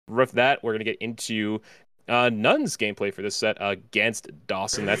with that, we're gonna get into n0ne's gameplay for this set against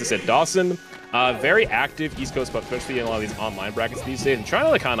Dawson. As I said, Dawson, very active East Coast, but especially in a lot of these online brackets these days, and trying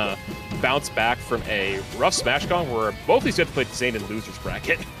to like kind of bounce back from a rough SmashCon where both these sets played Zane in losers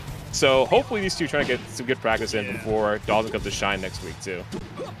bracket. So hopefully these two trying to get some good practice in before Dawson comes to shine next week too.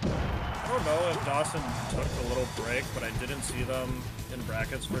 I don't know if Dawson took a little break, but I didn't see them in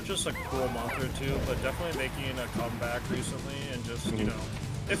brackets for just a cool month or two, but definitely making a comeback recently and just, you know,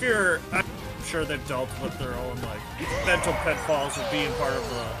 if you're, I'm sure they've dealt with their own, like, mental pitfalls of being part of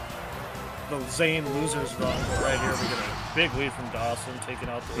the Zane losers run, but right here we get a big lead from Dawson, taking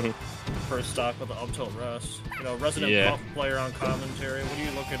out the first stock with the up tilt rest. You know, resident Puff player on commentary. What are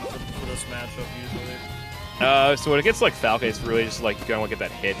you looking for this matchup usually? So when it gets like Falcon, it's really just like you kind of want to get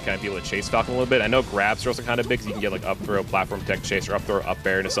that hit and kind of be able to chase Falcon a little bit. I know grabs are also kind of big, so you can get like up throw, platform tech chase, or up throw, up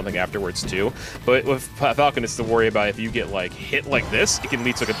air into something afterwards too. But with Falcon, it's to worry about if you get like hit like this, it can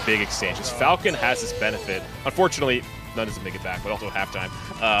lead to like a big exchange. Falcon has this benefit. Unfortunately, n0ne doesn't make it back, but also halftime.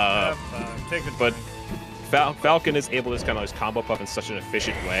 But Falcon is able to just kind of just combo puff in such an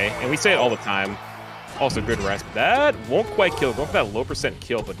efficient way, and we say it all the time. Also good rest. That won't quite kill. Go for that low percent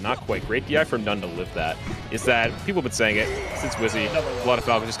kill, but not quite. Great DI for n0ne to live that. Is that people have been saying it since Wizzy. A lot of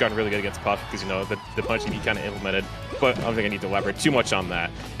Falcons just gotten really good against Puff because, you know, the punching he kind of implemented. But I don't think I need to elaborate too much on that.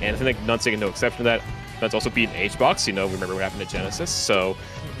 And I think n0ne's taking no exception to that. n0ne's also beaten H-Box. You know, remember what happened to Genesis. So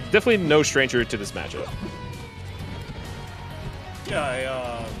definitely no stranger to this matchup.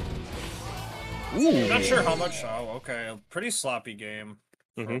 Yeah, I'm not sure how much. Oh, okay. A pretty sloppy game.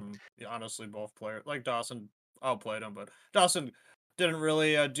 From honestly both players. Like Dawson outplayed him, but Dawson didn't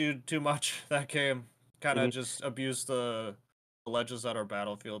really do too much that game. Kind of just abused the ledges that are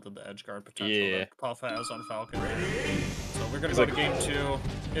battlefield and the edge guard potential that Puff has on Falcon. So we're gonna go to game 2.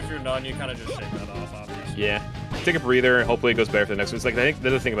 If you're n0ne, you kind of just shake that off, obviously. Yeah. Take a breather. Hopefully it goes better for the next one. It's like, I think the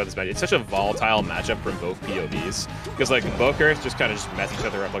other thing about this match, it's such a volatile matchup from both POVs. Because like both characters just kind of just mess each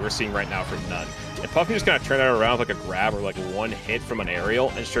other up, like we're seeing right now from n0ne. And Puff can just kind of turn that around with like a grab or like one hit from an aerial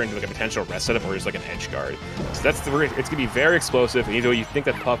and just turn into like a potential rest setup or just like an edge guard. So that's it's gonna be very explosive. And even though you think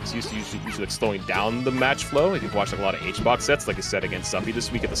that Puff is usually like slowing down the match flow, like you've watched like a lot of H-Box sets, like I said against Suppy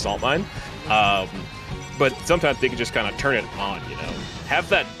this week at the Salt Mine. But sometimes they can just kind of turn it on, you know, have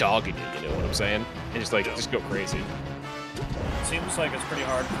that dog in you, you know what I'm saying, and just like just go crazy. It seems like it's pretty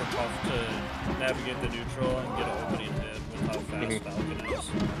hard for Puff to navigate the neutral and get an opening hit with how fast Falcon is.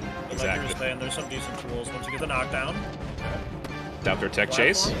 But like you were saying, there's some decent tools once you get the knockdown. Down throw tech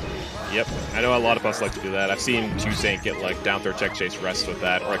chase. Yep, I know a lot of us like to do that. I've seen Saint get like down throw tech chase rest with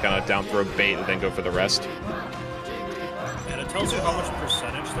that, or kind of down throw bait and then go for the rest. And it tells you how much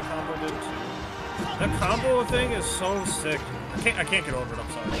percentage the combo did too. That combo thing is so sick. I can't get over it, I'm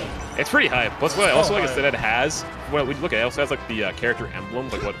sorry. It's pretty high. Plus, what I also like is that it has, when we look at it, also has like the character emblem,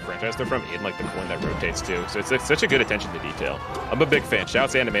 like what franchise they're from, in like the coin that rotates too. So it's like, such a good attention to detail. I'm a big fan. Shout out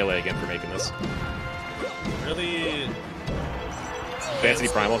to n0ne again for making this. Really? Fantasy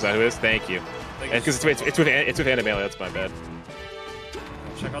Primal, is that who it is? Thank you. Because it's with n0ne, that's my bad.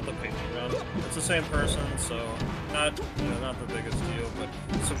 Check out the painting run. It's the same person, so not the biggest deal, but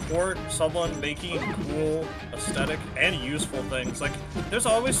support someone making cool, aesthetic, and useful things. Like, there's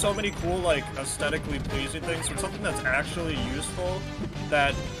always so many cool, like, aesthetically pleasing things, but something that's actually useful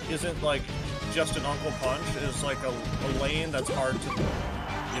that isn't, like, just an Uncle Punch is, like, a lane that's hard to,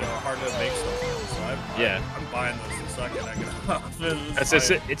 you know, hard to make stuff in. So I'm buying this the second I get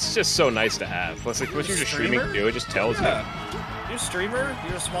off. It's just so nice to have. Plus, like, what you're just streaming to, it just tells you. You're a streamer,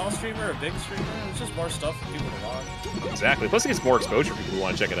 you're a small streamer, a big streamer, it's just more stuff for people to watch. Exactly. Plus it gets more exposure for people who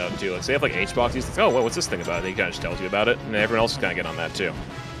want to check it out too. Like, say if like H-Box, you think, oh, well, what's this thing about? And he kind of just tells you about it, and everyone else is kind of get on that too.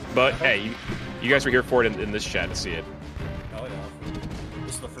 But hey, you guys were here for it in this chat to see it. Hell yeah.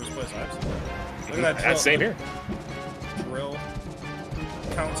 This is the first place I've seen it. Look at that drill. Same here. Drill.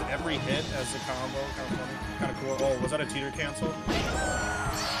 Counts every hit as a combo. Kind of cool. Oh, was that a teeter cancel?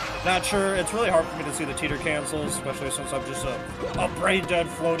 Not sure. It's really hard for me to see the teeter cancels, especially since I'm just a brain dead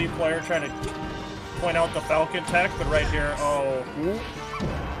floaty player trying to point out the Falcon tech. But right here,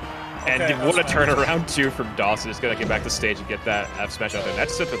 and what a turnaround too from Dawson. Just gonna get back to stage and get that F smash out there.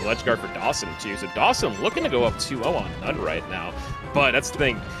 That's just a ledge guard for Dawson too. So Dawson looking to go up 2-0 on n0ne right now. But that's the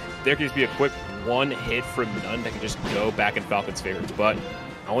thing. There could just be a quick one hit from n0ne that can just go back in Falcon's favor. But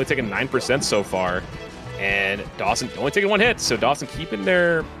only taking 9% so far. And Dawson only taking one hit, so Dawson keeping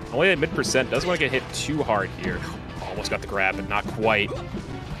their only at mid%. Doesn't want to get hit too hard here. Almost got the grab, but not quite.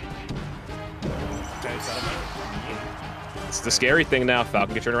 It's the scary thing now.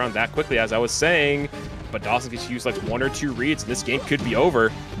 Falcon can turn around that quickly, as I was saying. But Dawson gets to use like 1 or 2 reads, and this game could be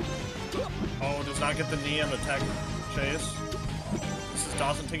over. Oh, does not get the knee on the tech chase. This is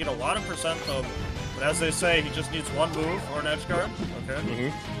Dawson taking a lot of percent though. But as they say, he just needs one move or an edge guard.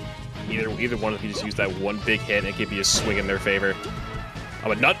 Okay. Either one of them just use that one big hit and it could be a swing in their favor. Oh,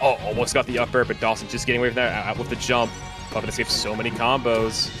 but n0ne, almost got the upper, but Dawson just getting away from that, out with the jump. But escapes so many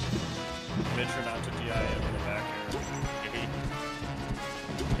combos. Make sure not to DI in the back here.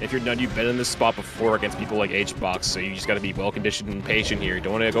 If you're n0ne, you've been in this spot before against people like H-Box, so you just got to be well-conditioned and patient here. You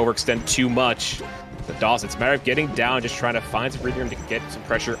don't want to overextend too much. But Dawson, it's a matter of getting down, just trying to find some breathing room to get some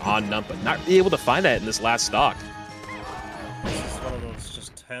pressure on n0ne, but not really able to find that in this last stock. This is one of those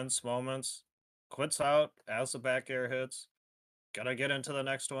just tense moments. Quits out as the back air hits. Gotta get into the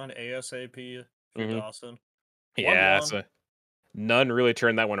next one ASAP for Dawson. Yeah, so n0ne really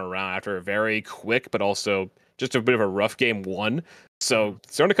turned that one around after a very quick, but also just a bit of a rough game one. So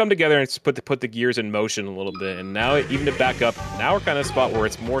starting to come together and put the gears in motion a little bit. And now even to back up, now we're kind of a spot where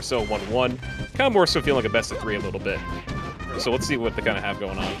it's more so 1-1, kind of more so feeling like a best of 3 a little bit. So let's see what they kind of have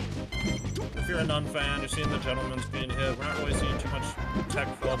going on. If you're a n0ne fan, you're seeing the gentleman's being hit. We're not really seeing too much tech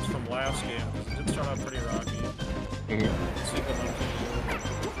flubs from last game because it did start out pretty rocky. Single n0ne forward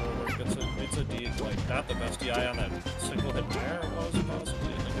it's a D, like not the best DI on that single hit there was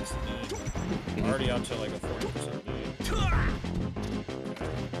possibly. I think it's the D. Already up to like a 40% D.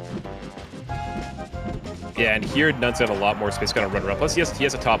 Yeah, and here n0ne's got a lot more space to kind of run around. Plus, he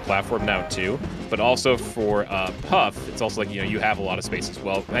has a top platform now too. But also for Puff, it's also like you have a lot of space as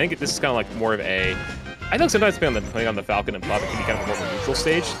well. I think this is kind of like more of a. I think sometimes playing on the Falcon and Puff, it can be kind of more of a neutral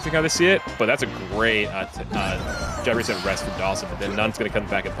stage to kind of see it. But that's a great jump reset rest from Dawson. But then n0ne's going to come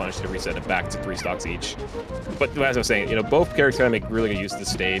back and punish to reset it back to 3 stocks each. But as I was saying, both characters kind of make really good use of the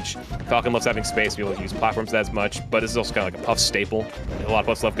stage. Falcon loves having space to be able to use platforms as much, but this is also kind of like a Puff staple. A lot of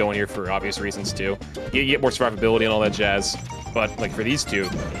Puffs love going here for obvious reasons too. You get more survivability and all that jazz. But like for these two,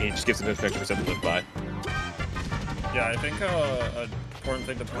 it just gives them an extra percent to live by. Yeah, I think an important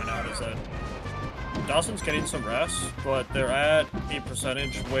thing to point out is that Dawson's getting some rest, but they're at a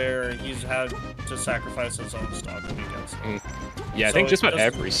percentage where he's had to sacrifice his own stock to be against them. Yeah, I think just about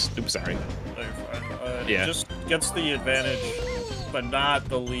every. Oops, sorry. Yeah. Just gets the advantage, but not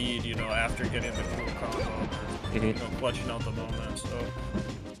the lead, after getting the cool combo, clutching out the moment. So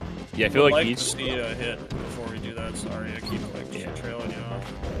yeah, I feel like each. To see a hit before we do that. Sorry, I keep trailing you off.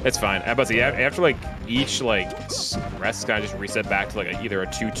 It's fine. I was about to say, after like each rest kind of just reset back to like either a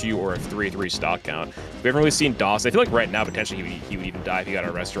 2-2 or a 3-3 stock count. We haven't really seen Dawson. I feel like right now potentially he would even die if he got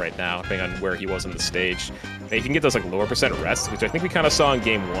a rest right now, depending on where he was in the stage. If you can get those like lower percent rests, which I think we kind of saw in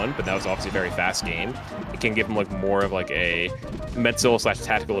game 1, but that was obviously a very fast game. It can give him like more of like a mental /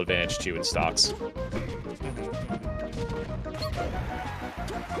 tactical advantage too in stocks.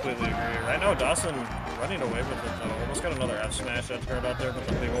 Completely agree. Right now, Dawson running away with it though. Almost got another F smash edge guard out there, but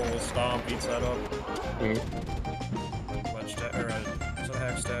the big old stomp beats that up. Ledge dash, or is it a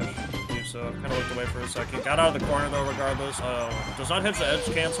hack stash? I believe so. Kind of looked away for a second. Got out of the corner though, regardless. Does not hit the edge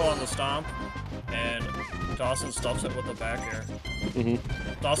cancel on the stomp, and Dawson stuffs it with the back air.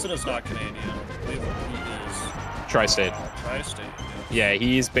 Dawson is not Canadian. I believe he is Tri-state. Tri-state. Yeah,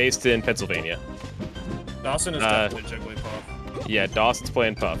 he's based in Pennsylvania. Dawson is definitely Jigglypuff. Yeah, Dawson's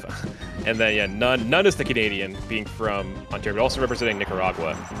playing Puff. And then, yeah, n0ne is the Canadian, being from Ontario, but also representing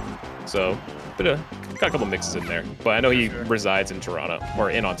Nicaragua. So, got a couple mixes in there. But I know he resides in Toronto,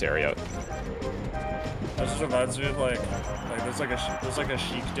 or in Ontario. That just reminds me of, like there's like a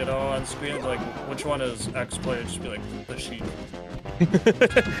Sheik ditto on screen. Like, which one is X player? Just be like, the Sheik.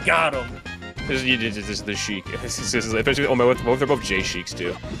 Got him! This is the Sheik. They're both J Sheiks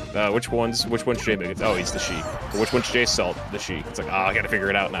too. Which one's J Biggins? Oh, he's the Sheik. Which one's J Salt? The Sheik. It's like, I gotta figure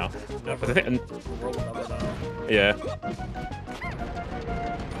it out now. Yeah.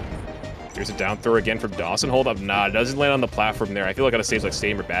 Here's a down throw again from Dawson. Hold up. Nah, it doesn't land on the platform there. I feel like on a stage like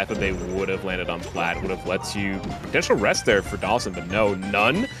Stadium or Bath, they would have landed on plat. Would have led to potential rest there for Dawson, but no,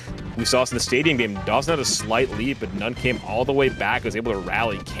 n0ne. We saw this in the Stadium game. Dawson had a slight lead, but n0ne came all the way back, was able to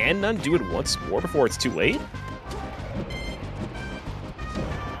rally. Can n0ne do it once more before it's too late?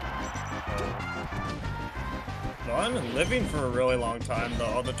 n0ne living for a really long time, though.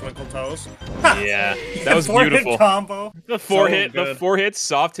 All the twinkle toes. Yeah, that was beautiful. Combo. The four hits,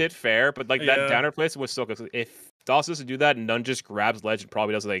 soft hit, fair, but like that downer place was so good. If Dawson doesn't do that, n0ne just grabs ledge and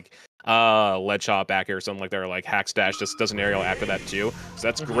probably does like ledge shot back here or something like that, or like hack stash, just does an aerial after that too. So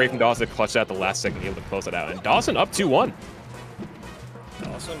that's great from Dawson to clutch that at the last second, able to close that out. And Dawson up 2-1.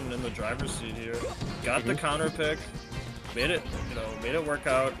 Dawson in the driver's seat here. Got the counter pick. Made it work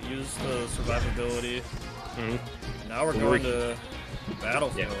out. Used the survivability. Now we're going to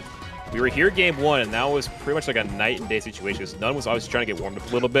Battlefield. we were here game 1, and that was pretty much like a night and day situation, because n0ne was obviously trying to get warmed up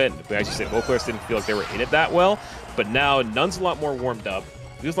a little bit. As you said, both players didn't feel like they were in it that well, but now n0ne's a lot more warmed up.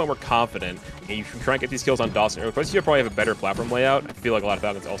 He's a lot more confident, and you can try and get these kills on Dawson. Plus, you probably have a better platform layout. I feel like a lot of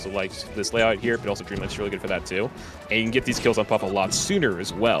Falcons also like this layout here, but also Dreamlight's really good for that too. And you can get these kills on Puff a lot sooner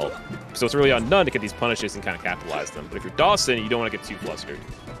as well. So it's really on n0ne to get these punishes and kind of capitalize them. But if you're Dawson, you don't want to get too flustered.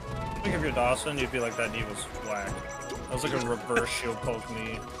 I think if you're Dawson, you'd be like, that knee was whack. That was like a reverse shield poke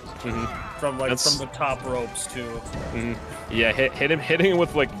knee. From the top ropes too. Yeah, hitting him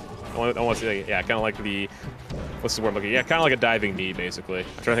with like, I want to say, yeah, kind of like the, what's the word I'm looking? Yeah, kind of like a diving knee, basically.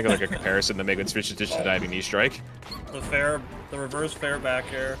 I'm trying to think of like a comparison to make it switch to the diving knee strike. The reverse fair back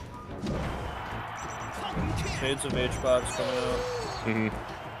air. Shades of H-box coming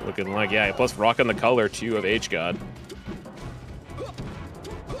out. Looking like, yeah, plus rocking the color too of H-God.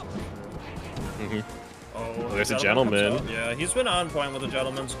 Oh, there's a gentleman. Yeah, he's been on point with the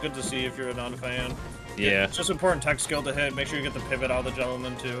gentleman. It's good to see if you're a non-fan. Yeah. It's just important tech skill to hit. Make sure you get the pivot out of the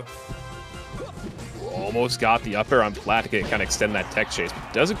gentleman too. Almost got the up air on Plat to kind of extend that tech chase.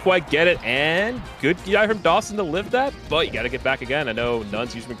 But doesn't quite get it, and good guy from Dawson to live that, but you got to get back again. I know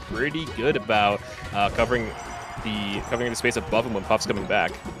n0ne's usually pretty good about covering the space above him when Puff's coming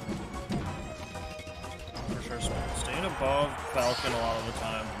back. For sure, staying above Falcon a lot of the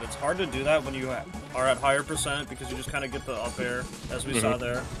time. It's hard to do that when you are at higher percent because you just kind of get the up air, as we saw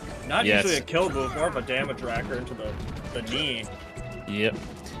there. Not usually a kill move, more of a damage racker into the knee. Yep.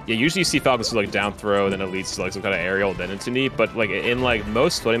 Yeah, usually you see Falcons do like down throw, then it leads to like some kind of aerial, then into knee. But like in like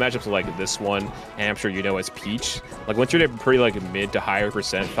most floating matchups like this one, and I'm sure you know as Peach, like once you're at pretty like mid to higher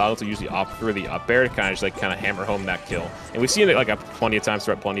percent, Falcons will usually opt for the up air to kind of just like hammer home that kill. And we've seen it like plenty of times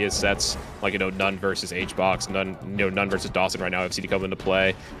throughout plenty of sets, like n0ne versus H-box, n0ne versus Dawson right now. I've seen it come into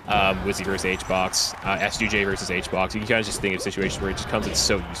play. Wizzy versus H-box, SUJ versus H-box. You can kind of just think of situations where it just comes in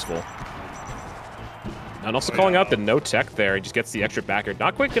so useful. And also calling out the no tech there, he just gets the extra backer.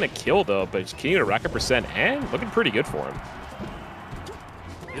 Not quite gonna kill though, but he's continuing to rack up percent and looking pretty good for him.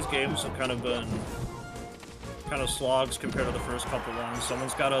 His games have kind of been slogs compared to the first couple ones.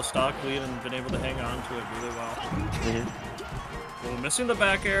 Someone's got a stock lead and been able to hang on to it really well. Well, missing the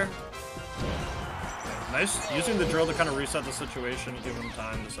back air. Nice using the drill to kind of reset the situation, give him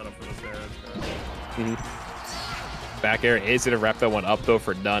time to set up for the fair. Back air is going to wrap that one up, though,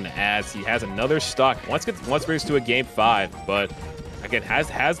 for n0ne, as he has another stock. Once brings to a game 5, but again,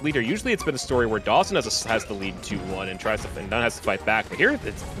 has leader. Usually it's been a story where Dawson has the lead 2-1 and n0ne has to fight back. But here,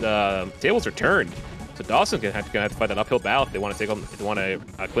 the tables are turned. So Dawson's going to have to fight an uphill battle if they want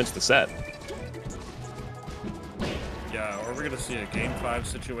to clinch the set. Yeah, or we're going to see a game 5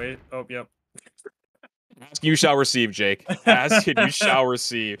 situation. Oh, yep. Ask you shall receive, Jake. Ask and you shall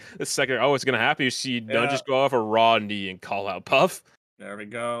receive. The second, it's going to happen. You see n0ne just go off a raw knee and call out Puff. There we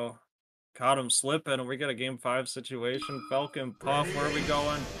go. Caught him slipping, and we got a game 5 situation. Falcon, Puff, where are we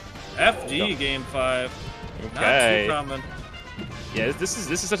going? FD game 5. Okay. Not too common. Yeah, this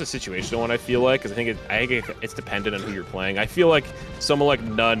is such a situational one, I feel like, because I think it's dependent on who you're playing. I feel like someone like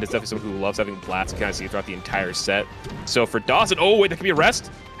n0ne is definitely someone who loves having Plats to kind of see throughout the entire set. So for Dawson, oh wait, that could be a rest.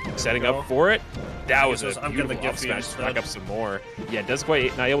 Setting up for it. That was a beautiful up smash to rack up some more. Yeah, doesn't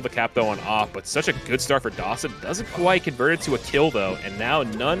quite, not able to cap that one off, but such a good start for Dawson. Doesn't quite convert it to a kill though, and now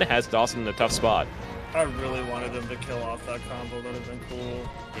n0ne has Dawson in a tough spot. I really wanted him to kill off that combo. That would have been cool.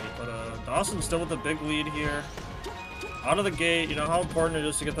 But Dawson's still with the big lead here. Out of the gate, you know how important it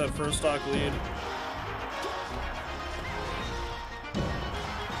is to get that first stock lead.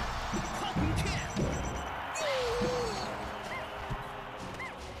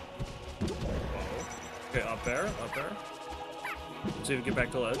 Okay, up there. Let's see if we get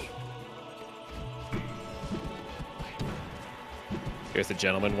back to ledge. Here's the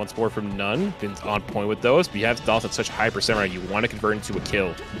gentleman once more from n0ne. Been on point with those, but you have Dawson at such high percent right, you want to convert into a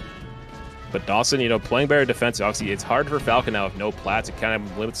kill. But Dawson, playing better defense, obviously it's hard for Falcon now with no plats. It kind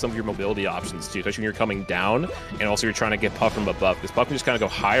of limits some of your mobility options too, especially when you're coming down, and also you're trying to get Puff from above, because Puff can just kind of go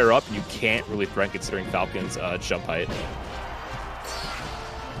higher up, and you can't really threaten considering Falcon's jump height.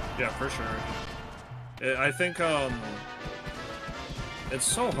 Yeah, for sure. I think it's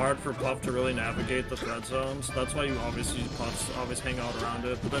so hard for Puff to really navigate the threat zones. That's why you obviously Puffs always hang out around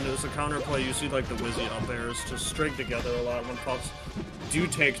it. But then as a counterplay, you see like the Wizzy up airs just string together a lot when Puffs do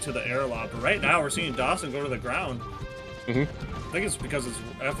take to the air a lot. But right now we're seeing Dawson go to the ground. I think it's because it's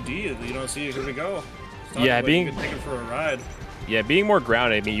FD. You don't see it. Here we go. Yeah, being taken for a ride. Yeah, being more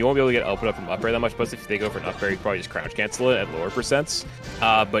grounded, I mean, you won't be able to get open up from up air that much, plus if they go for an up air, you probably just crouch cancel it at lower percents.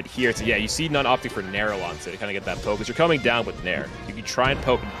 But here, it's, yeah, you see n0ne opting for nair a lot to kind of get that poke, because you're coming down with nair. You can try and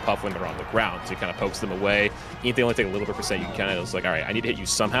poke and puff when they're on the ground, so it kind of pokes them away. Even if they only take a little bit percent, you can kind of just like, all right, I need to hit you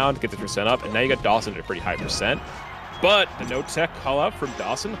somehow to get the percent up, and now you got Dawson at a pretty high percent. But the no tech call out from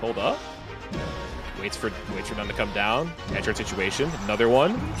Dawson, hold up. Waits for n0ne to come down. Edge situation, another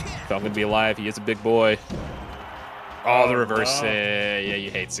one. Falcon gonna be alive, he is a big boy. Oh, the reverse. Yeah, you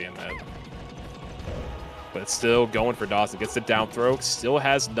hate seeing that. But it's still going for Dawson. Gets the down throw. Still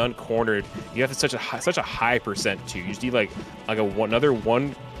has n0ne cornered. You have such a high percent too. You just need like another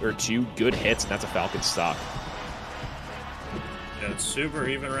 1 or 2 good hits, and that's a Falcon stock. Yeah, it's super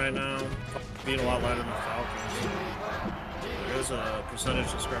even right now. Being a lot lighter than Falcons. There is a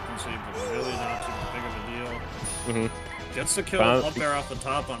percentage discrepancy, but really not too big of a deal. Mm-hmm. Gets the kill up there off the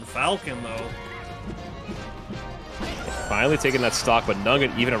top on Falcon though. Finally taking that stock, but n0ne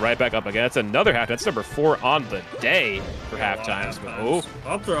gonna even it right back up again. That's another half. That's number 4 on the day for half-times. Oh,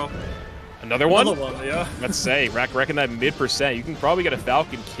 up throw. Another one? Yeah. Let's say, reckon that mid percent. You can probably get a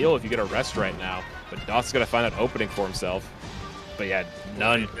Falcon kill if you get a rest right now. But Dawson's gonna find that opening for himself. But yeah,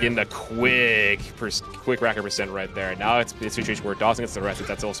 n0ne getting the quick racker percent right there. Now it's a situation where Dawson gets the rest, but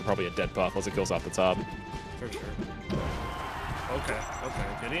that's also probably a dead puff once it kills off the top. For sure. Okay,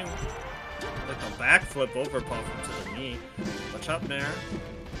 getting like a backflip over puff into the knee. Watch up there.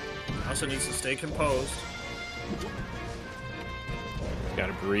 Also needs to stay composed.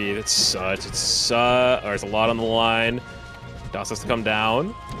 Gotta breathe. There's a lot on the line. Dawson has to come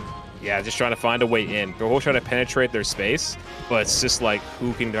down. Yeah, just trying to find a way in. They're all trying to penetrate their space, but it's just like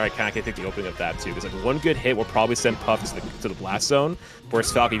who can kind of take the opening of that too. Because like one good hit will probably send Puff to the blast zone.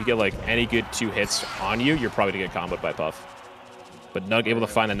 Whereas Falcon, if you get like any good 2 hits on you, you're probably gonna get comboed by Puff. But n0ne able to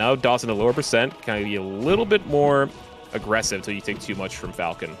find that now. Dawson a lower percent, kind of be a little bit more aggressive until you take too much from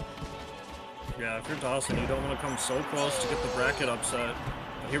Falcon. Yeah, if you're Dawson, you don't want to come so close to get the bracket upset.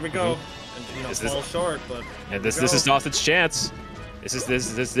 But here we go, and fall short. But and this is Dawson's chance. This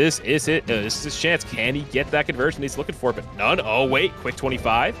is his chance. Can he get that conversion he's looking for? But n0ne. Oh wait, quick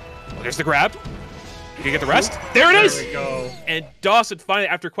 25. Oh, there's the grab. You can get the rest. There it is. There we go. And Dawson finally,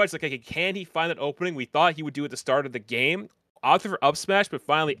 after quite like, okay, can he find that opening? We thought he would do at the start of the game. Opted for up smash, but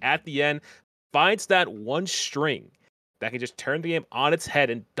finally at the end finds that one string that can just turn the game on its head.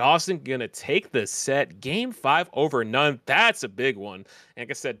 And Dawson gonna take the set. Game 5 over n0ne. That's a big one. And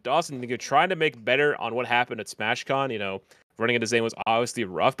like I said, Dawson trying to make better on what happened at SmashCon. You know, running into Zane was obviously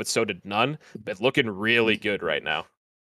rough, but so did n0ne. But looking really good right now.